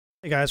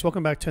Hey guys,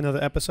 welcome back to another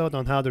episode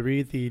on how to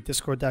read the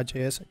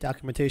Discord.js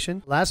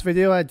documentation. Last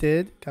video I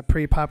did got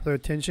pretty popular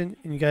attention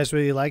and you guys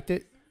really liked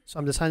it. So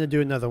I'm deciding to do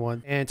another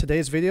one. And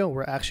today's video,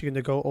 we're actually going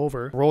to go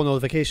over role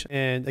notification.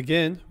 And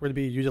again, we're going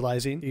to be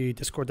utilizing the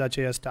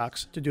Discord.js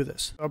docs to do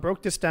this. So I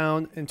broke this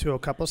down into a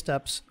couple of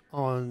steps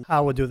on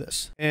how we'll do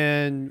this.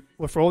 And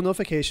with role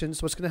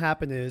notifications, what's going to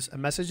happen is a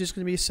message is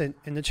going to be sent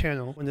in the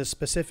channel when a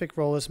specific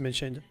role is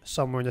mentioned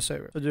somewhere in the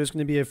server. So there's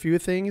going to be a few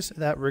things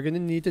that we're going to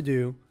need to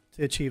do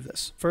to achieve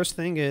this. First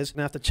thing is we're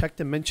gonna have to check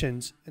the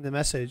mentions in the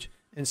message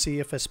and see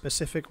if a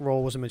specific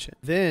role was mentioned.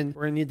 Then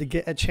we're gonna need to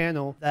get a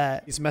channel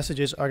that these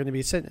messages are gonna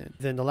be sent in.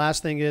 Then the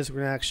last thing is we're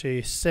gonna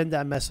actually send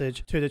that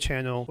message to the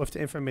channel with the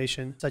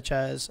information such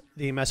as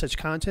the message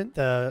content,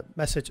 the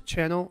message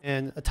channel,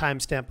 and a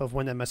timestamp of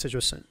when that message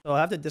was sent. So I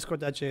have the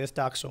Discord.js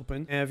docs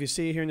open, and if you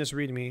see here in this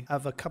README, I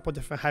have a couple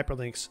different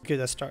hyperlinks to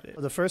get us started.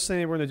 So the first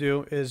thing we're gonna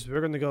do is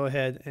we're gonna go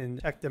ahead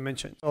and check the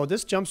mention. So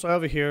this jumps right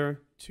over here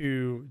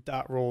to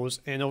 .roles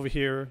and over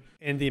here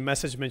in the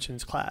message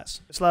mentions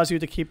class. This allows you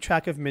to keep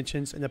track of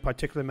mentions in a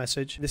particular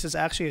message. This is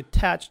actually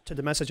attached to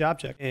the message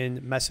object in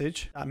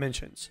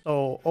message.mentions.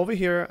 So over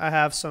here, I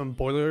have some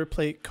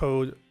boilerplate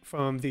code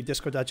from the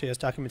Discord.js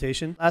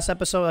documentation. Last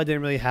episode, I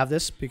didn't really have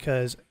this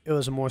because it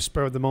was a more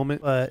spur of the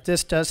moment, but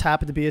this does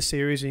happen to be a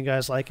series and you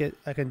guys like it.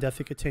 I can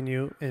definitely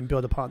continue and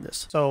build upon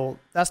this. So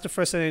that's the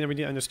first thing that we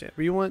need to understand.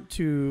 We want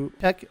to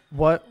check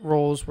what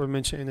roles were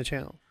mentioned in the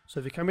channel. So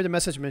if you come here to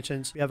message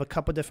mentions, we have a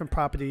couple different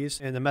properties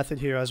and a method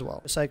here as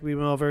well. It's like we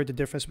went over the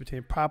difference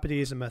between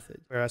properties and method.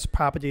 Whereas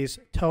properties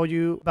tell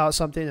you about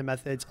something and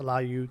methods allow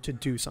you to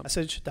do something.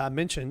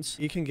 Message.mentions,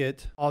 you can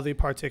get all the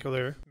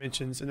particular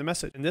mentions in the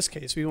message. In this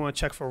case, we want to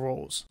check for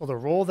roles. So the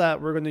role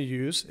that we're going to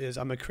use is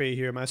I'm going to create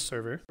here my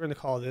server. We're going to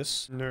call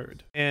this nerd.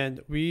 And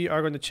we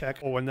are going to check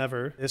for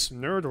whenever this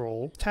nerd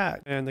role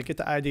tag. And to get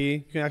the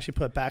ID, you can actually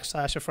put a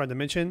backslash in front of the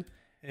mention.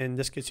 And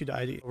this gets you the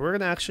ID. We're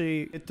gonna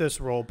actually get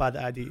this role by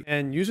the ID.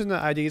 And using the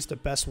ID is the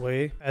best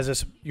way as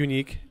it's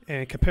unique.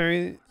 And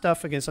comparing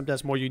stuff against something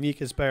that's more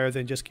unique is better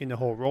than just getting the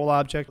whole role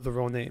object with the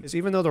role name. Because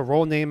even though the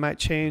role name might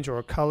change or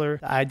a color,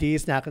 the ID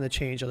is not gonna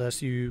change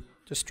unless you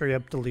just straight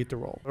up delete the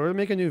role. We're gonna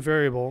make a new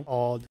variable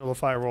called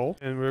notify role,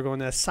 and we're going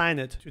to assign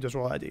it to this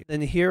role ID.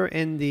 Then here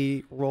in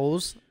the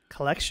roles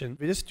collection,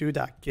 we just do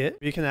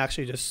 .get. We can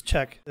actually just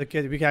check the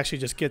get. We can actually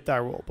just get that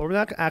role, but we're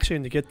not actually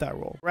going to get that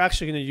role. We're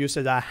actually going to use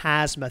the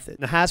has method.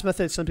 The has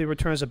method simply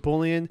returns a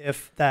boolean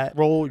if that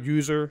role,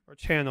 user, or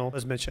channel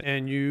is mentioned,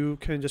 and you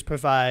can just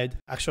provide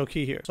actual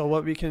key here. So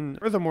what we can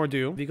furthermore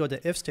do, we go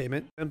to if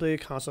statement, simply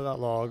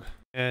console.log,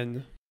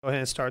 and go ahead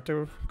and start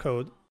the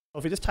code. So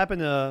if we just type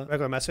in a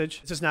regular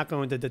message, this is not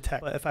going to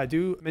detect. But if I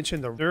do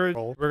mention the nerd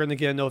role, we're going to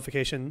get a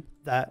notification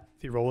that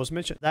the role is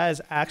mentioned. That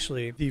is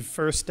actually the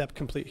first step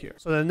complete here.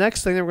 So the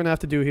next thing that we're going to have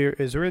to do here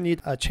is we're going to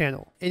need a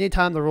channel.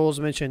 Anytime the role is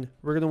mentioned,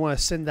 we're going to want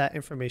to send that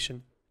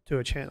information to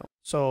a channel.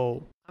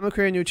 So I'm going to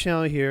create a new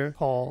channel here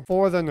called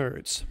For the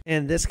Nerds.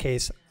 In this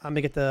case, I'm going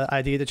to get the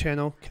ID of the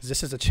channel because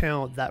this is a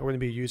channel that we're going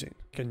to be using.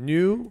 Make a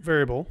new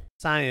variable,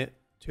 assign it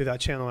to that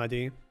channel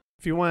ID.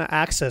 If you want to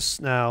access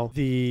now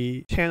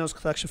the channels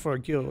collection for a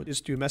guild,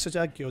 just do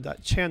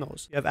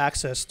message.guild.channels. You have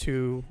access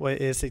to what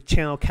is the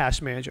channel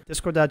cache manager.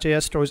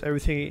 Discord.js stores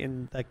everything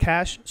in the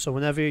cache. So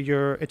whenever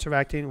you're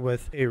interacting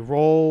with a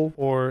role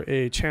or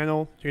a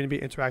channel, you're going to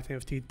be interacting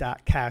with the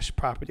 .cache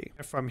property.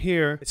 And from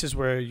here, this is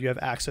where you have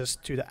access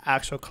to the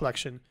actual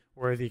collection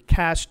where the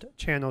cached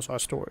channels are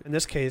stored. In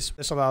this case,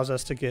 this allows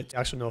us to get the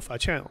actual notified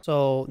channel.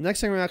 So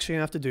next thing we're actually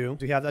gonna have to do,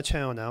 we have that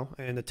channel now,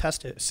 and to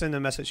test it, send a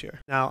message here.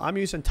 Now I'm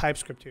using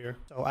TypeScript here,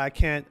 so I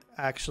can't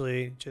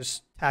actually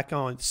just tack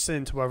on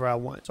send to wherever I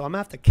want. So I'm gonna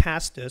have to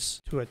cast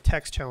this to a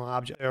text channel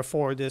object.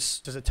 Therefore,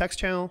 this is a text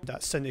channel,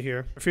 send it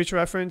here. For future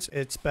reference,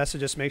 it's best to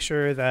just make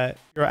sure that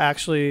you're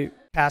actually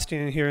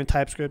casting in here in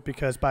TypeScript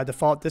because by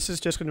default, this is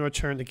just going to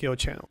return the guild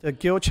channel. The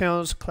guild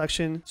channels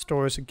collection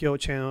stores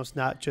guild channels,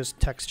 not just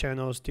text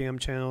channels, DM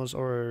channels,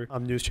 or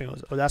news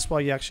channels. So that's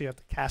why you actually have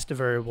to cast a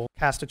variable,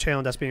 cast a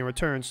channel that's being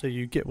returned so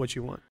you get what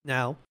you want.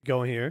 Now,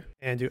 go in here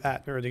and do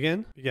 @nerd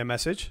again. You get a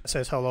message that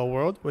says hello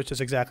world, which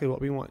is exactly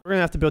what we want. We're going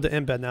to have to build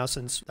an embed now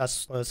since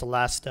that's the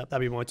last step that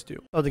we want to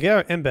do. So to get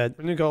our embed,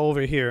 we're going to go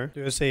over here.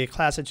 There's a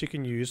class that you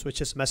can use,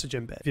 which is message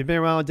embed. If you've been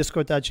around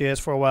Discord.js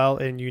for a while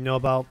and you know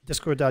about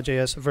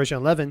Discord.js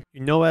version 11, you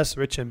know as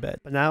rich embed,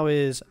 but now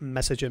is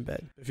message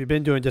embed. If you've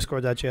been doing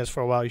Discord.js for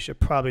a while, you should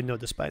probably know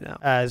this by now,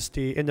 as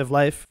the end of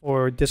life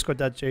for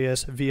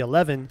Discord.js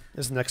v11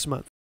 is next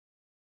month.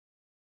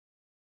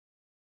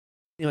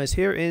 Anyways,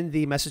 here in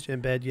the message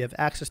embed, you have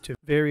access to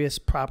various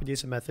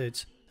properties and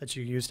methods that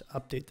you use to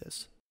update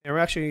this. And we're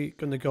actually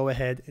going to go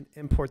ahead and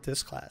import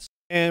this class.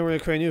 And we're going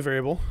to create a new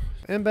variable,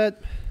 embed,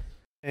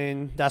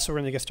 and that's where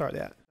we're going to get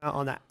started at. Now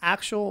on the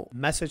actual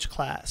message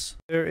class,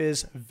 there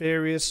is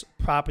various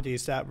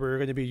properties that we're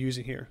going to be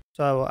using here.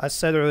 So I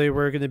said earlier,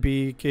 we're going to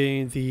be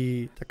getting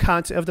the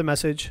content of the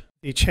message,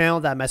 the channel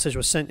that message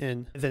was sent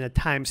in, and then a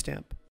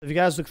timestamp. If you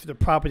guys look through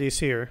the properties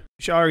here,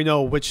 you should already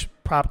know which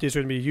properties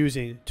we're going to be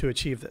using to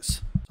achieve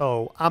this. So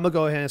So I'm gonna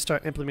go ahead and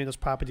start implementing those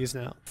properties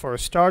now. For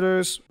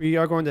starters, we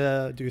are going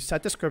to do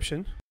set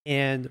description,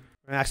 and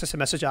we're going to access a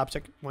message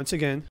object once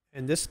again,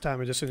 and this time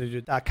we're just going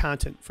to do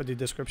 .content for the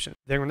description.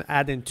 Then we're going to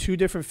add in 2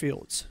 different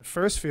fields. The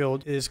first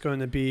field is going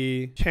to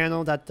be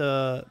channel that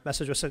the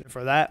message was sent.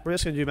 For that, we're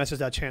just going to do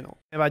message.channel.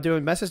 And by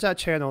doing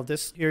message.channel,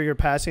 this here you're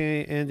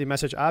passing in the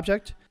message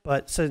object,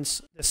 but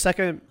since the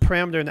second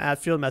parameter in the add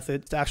field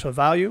method is the actual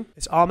value,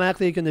 it's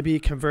automatically going to be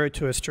converted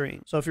to a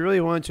string. So if you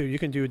really want to, you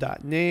can do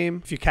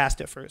 .name if you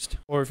cast it first,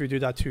 or if you do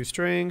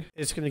 .toString,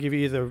 it's going to give you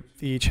either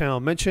the channel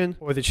mention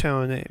or the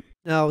channel name.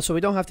 Now, so we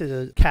don't have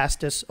to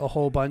cast this a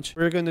whole bunch.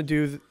 We're going to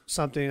do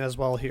something as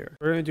well here.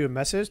 We're going to do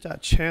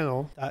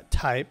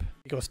message.channel.type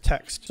equals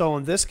text. So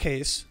in this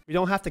case, we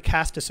don't have to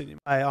cast this anymore.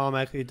 I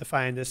automatically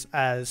define this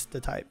as the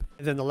type.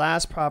 And then the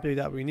last property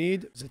that we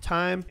need is the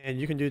time. And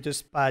you can do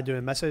this by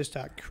doing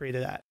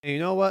message.createAt. And you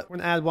know what? We're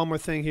going to add one more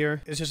thing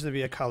here. It's just going to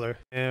be a color.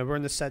 And we're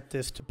going to set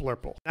this to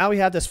blurple. Now we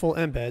have this full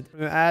embed. We're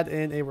going to add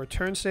in a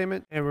return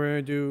statement. And we're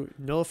going to do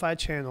notify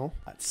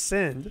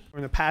channel.send. We're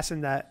going to pass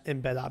in that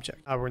embed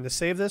object. Now we're going to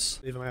save this.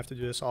 Even though I have to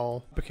do this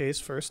all uppercase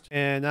first.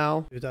 And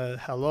now do the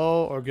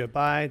hello or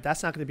goodbye.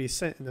 That's not going to be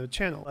sent in the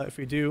channel. But if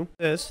we do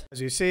this,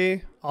 as you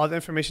see, all the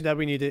information that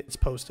we needed is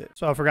posted.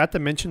 So I forgot to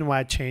mention why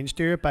I changed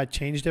here, but I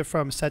changed it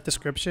from set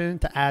description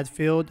to add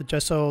field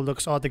just so it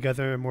looks all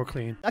together and more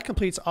clean. That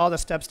completes all the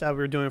steps that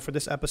we're doing for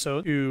this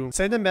episode to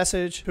send a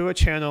message to a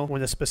channel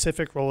when a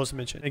specific role is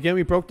mentioned. Again,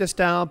 we broke this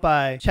down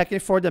by checking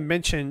for the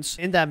mentions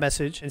in that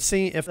message and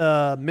seeing if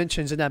the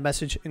mentions in that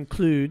message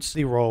includes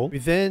the role. We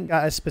then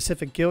got a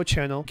specific guild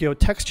channel,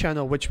 guild text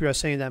channel, which we are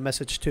sending that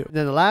message to. And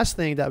then the last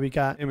thing that we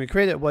got and we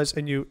created was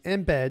a new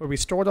embed where we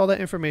stored all that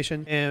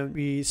information and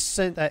we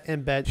sent that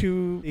embed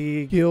to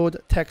the guild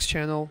text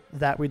channel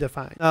that we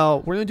defined. Now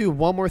we're going to do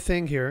one more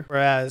thing here,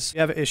 whereas you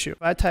have an issue.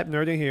 If I type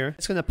nerd in here,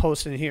 it's going to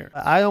post in here.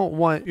 I don't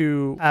want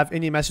to have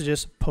any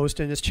messages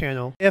posted in this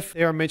channel if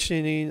they are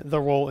mentioning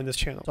the role in this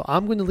channel. So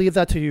I'm going to leave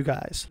that to you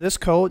guys. This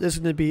code is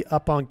going to be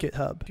up on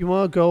GitHub. If you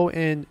want to go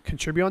and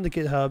contribute on the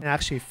GitHub and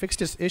actually fix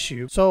this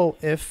issue, so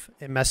if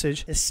a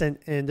message is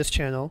sent in this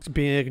channel, it's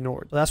being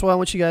ignored. So that's what I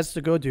want you guys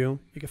to go do.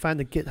 You can find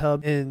the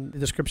GitHub in the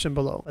description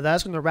below. But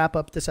that's going to wrap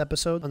up this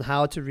episode on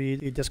how to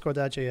read the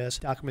Discord.js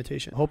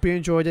documentation. Hope you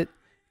enjoyed it.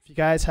 If you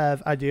guys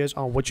have ideas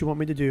on what you want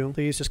me to do,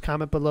 please just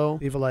comment below,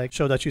 leave a like,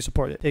 show that you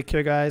support it. Take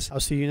care, guys.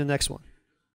 I'll see you in the next one.